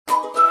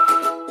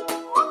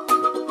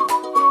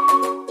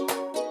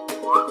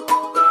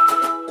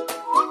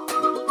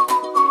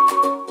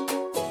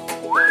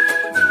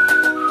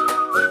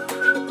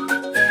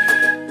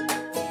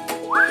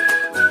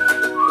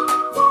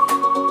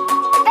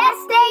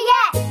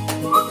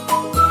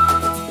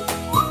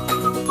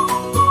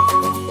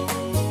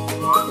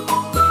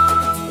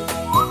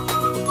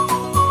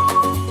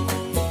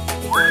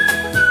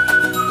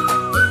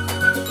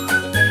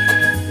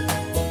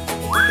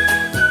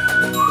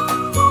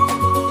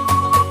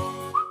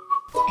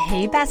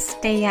Hey, Best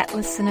Day Yet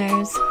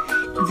listeners.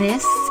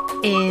 This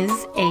is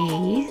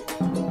a,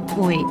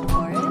 wait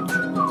for it,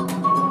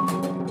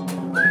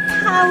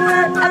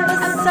 power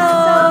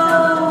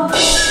episode!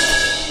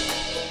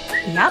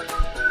 Yep,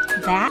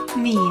 that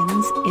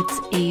means it's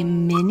a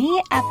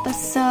mini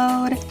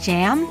episode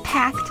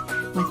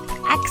jam-packed with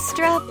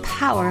extra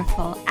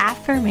powerful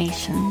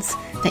affirmations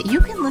that you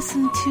can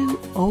listen to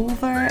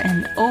over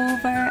and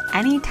over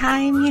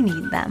anytime you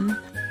need them.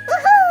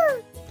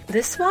 Woohoo!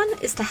 This one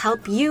is to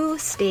help you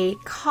stay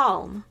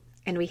calm,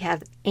 and we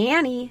have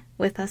Annie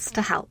with us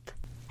to help.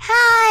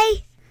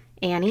 Hi!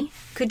 Annie,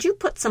 could you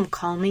put some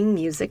calming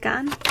music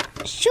on?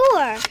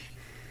 Sure.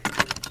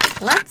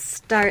 Let's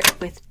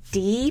start with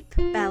deep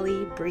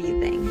belly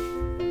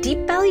breathing.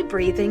 Deep belly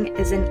breathing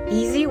is an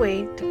easy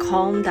way to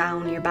calm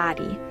down your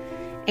body.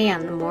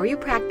 And the more you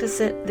practice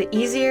it, the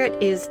easier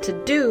it is to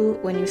do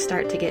when you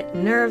start to get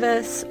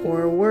nervous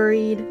or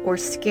worried or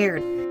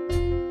scared.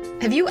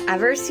 Have you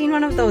ever seen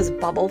one of those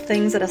bubble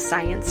things at a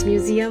science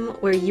museum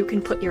where you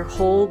can put your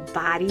whole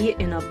body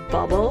in a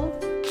bubble?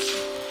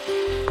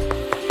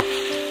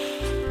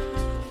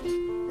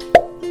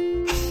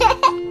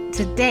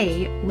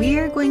 Today, we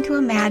are going to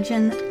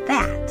imagine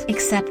that,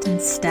 except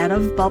instead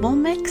of bubble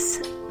mix,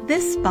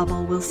 this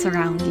bubble will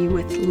surround you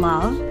with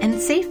love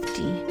and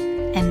safety,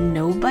 and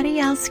nobody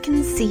else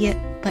can see it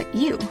but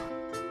you.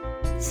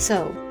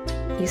 So,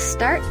 you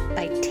start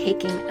by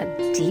taking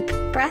a deep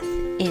breath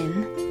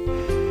in,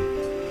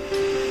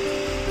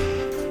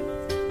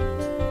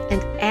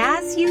 and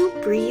as you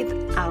breathe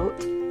out,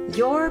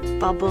 your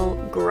bubble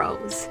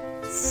grows,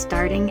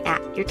 starting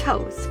at your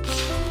toes.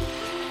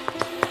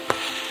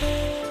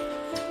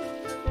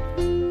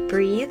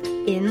 Breathe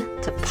in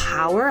to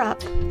power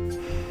up,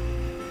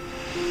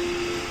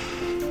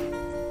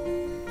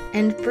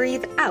 and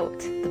breathe out.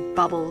 The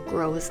bubble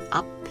grows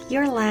up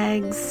your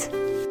legs.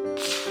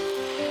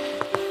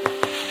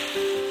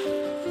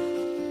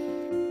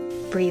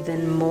 Breathe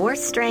in more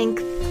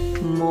strength,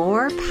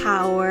 more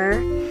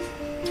power.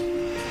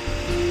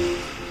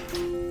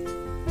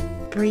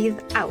 Breathe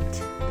out.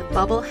 The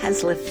bubble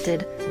has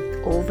lifted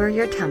over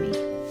your tummy.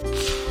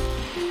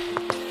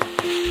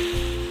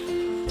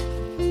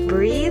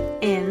 Breathe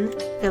in,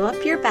 fill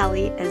up your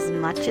belly as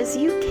much as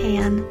you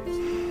can.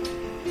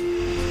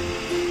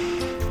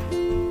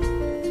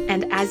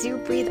 And as you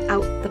breathe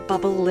out, the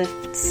bubble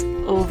lifts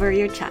over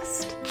your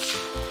chest.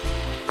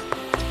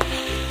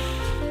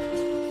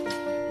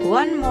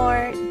 One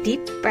more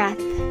deep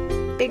breath,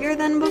 bigger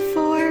than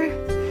before.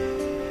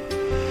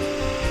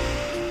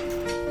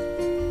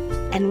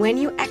 And when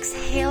you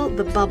exhale,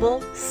 the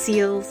bubble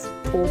seals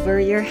over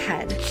your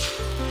head.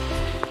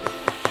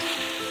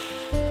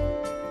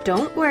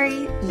 Don't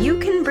worry, you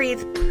can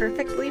breathe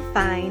perfectly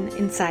fine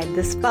inside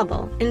this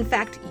bubble. In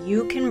fact,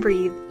 you can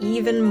breathe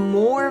even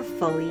more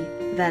fully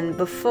than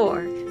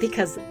before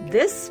because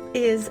this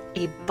is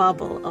a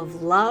bubble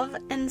of love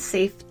and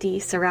safety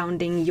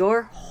surrounding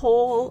your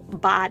whole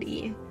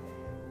body.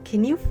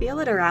 Can you feel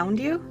it around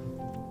you?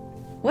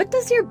 What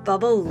does your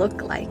bubble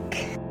look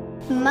like?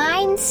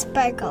 Mine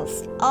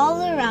sparkles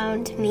all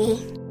around me.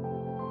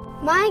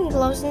 Mine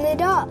glows in the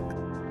dark.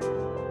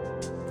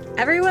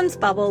 Everyone's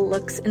bubble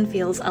looks and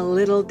feels a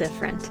little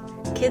different.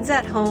 Kids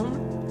at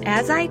home,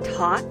 as I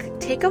talk,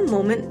 take a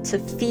moment to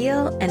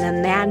feel and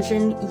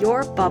imagine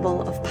your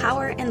bubble of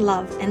power and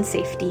love and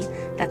safety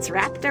that's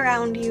wrapped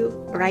around you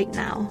right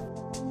now.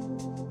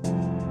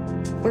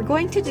 We're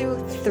going to do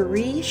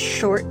 3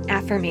 short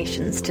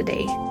affirmations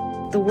today.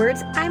 The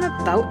words I'm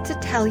about to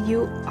tell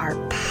you are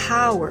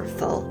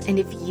powerful, and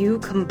if you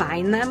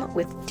combine them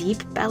with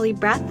deep belly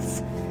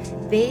breaths,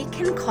 they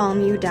can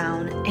calm you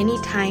down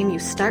anytime you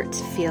start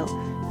to feel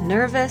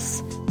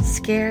nervous,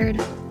 scared,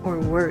 or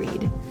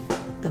worried.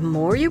 The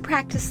more you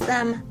practice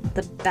them,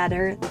 the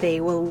better they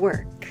will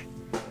work.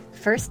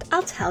 First,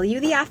 I'll tell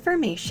you the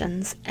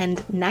affirmations,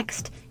 and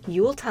next,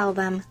 you will tell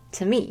them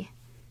to me.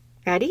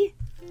 Ready?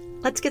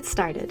 Let's get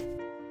started.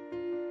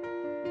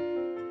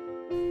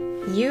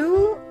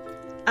 You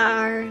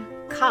are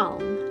calm.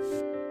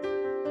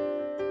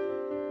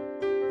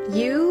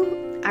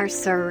 You are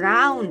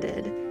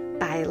surrounded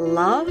by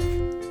love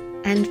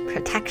and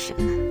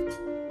protection.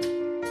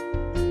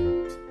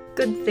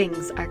 Good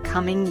things are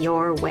coming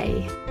your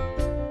way.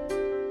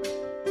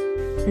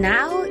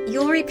 Now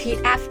you'll repeat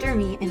after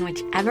me in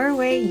whichever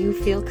way you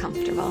feel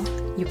comfortable.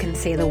 You can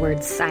say the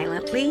words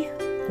silently,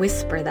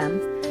 whisper them,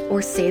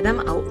 or say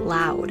them out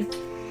loud.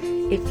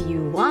 If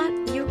you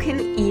want, you can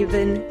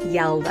even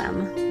yell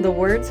them. The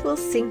words will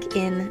sink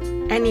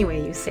in any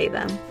way you say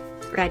them.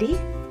 Ready,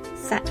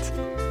 set,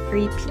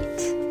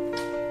 repeat.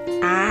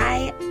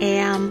 I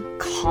am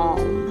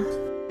calm.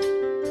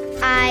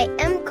 I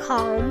am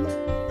calm.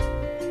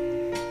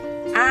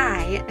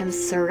 I am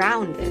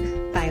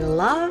surrounded by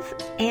love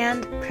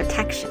and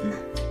protection.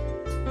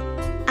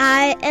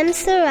 I am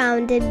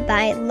surrounded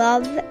by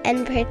love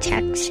and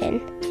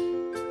protection.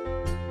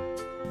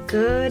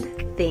 Good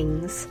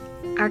things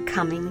are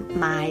coming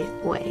my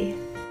way.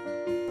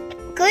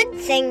 Good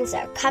things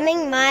are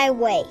coming my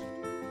way.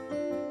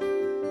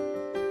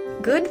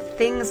 Good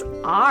things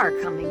are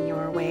coming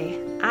your way.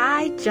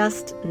 I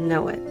just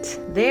know it.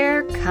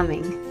 They're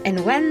coming.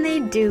 And when they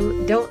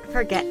do, don't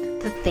forget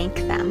to thank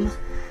them.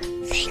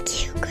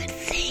 Thank you, good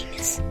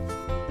things.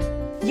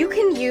 You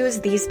can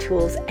use these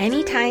tools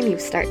anytime you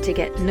start to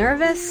get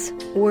nervous,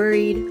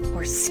 worried,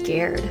 or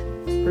scared.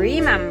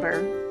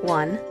 Remember,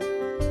 1.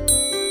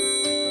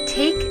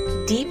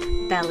 Take deep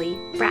belly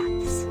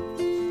breaths.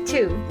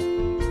 2.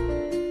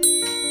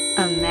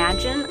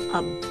 Imagine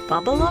a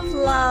bubble of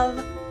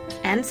love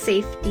and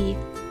safety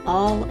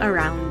all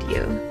around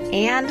you.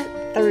 And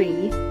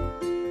 3.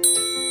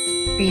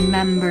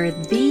 Remember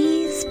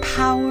these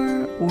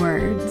power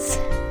words.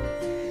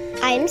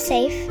 I am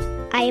safe.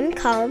 I am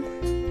calm.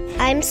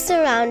 I'm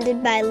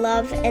surrounded by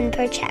love and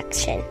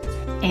protection.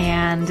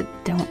 And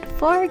don't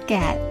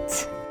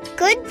forget,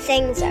 good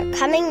things are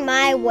coming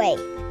my way.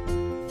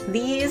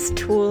 These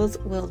tools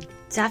will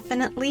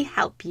definitely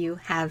help you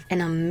have an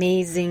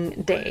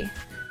amazing day.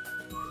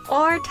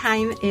 Our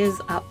time is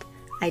up.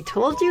 I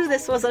told you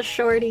this was a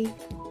shorty.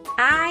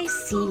 I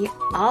see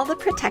all the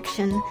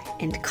protection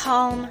and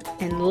calm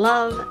and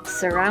love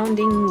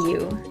surrounding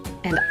you.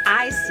 And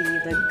I see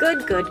the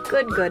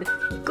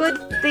good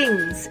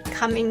things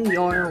coming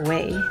your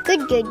way.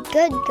 Good.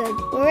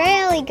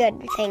 Really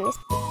good things.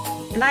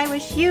 And I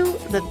wish you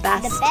the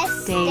best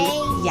day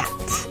yet.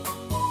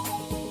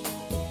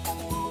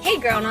 Hey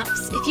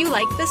grown-ups, if you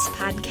like this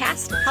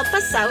podcast, help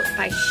us out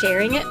by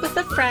sharing it with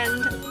a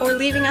friend or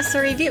leaving us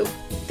a review.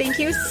 Thank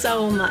you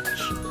so much.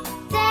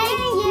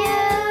 Thank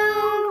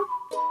you!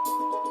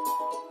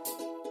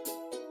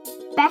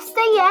 Best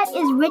Day Yet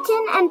is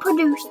written and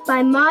produced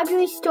by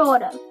Marjorie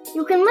Storter.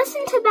 You can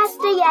listen to Best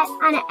Day Yet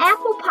on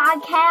Apple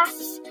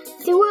Podcasts,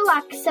 through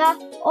Alexa,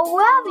 or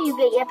wherever you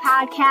get your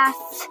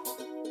podcasts.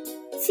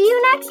 See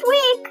you next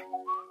week!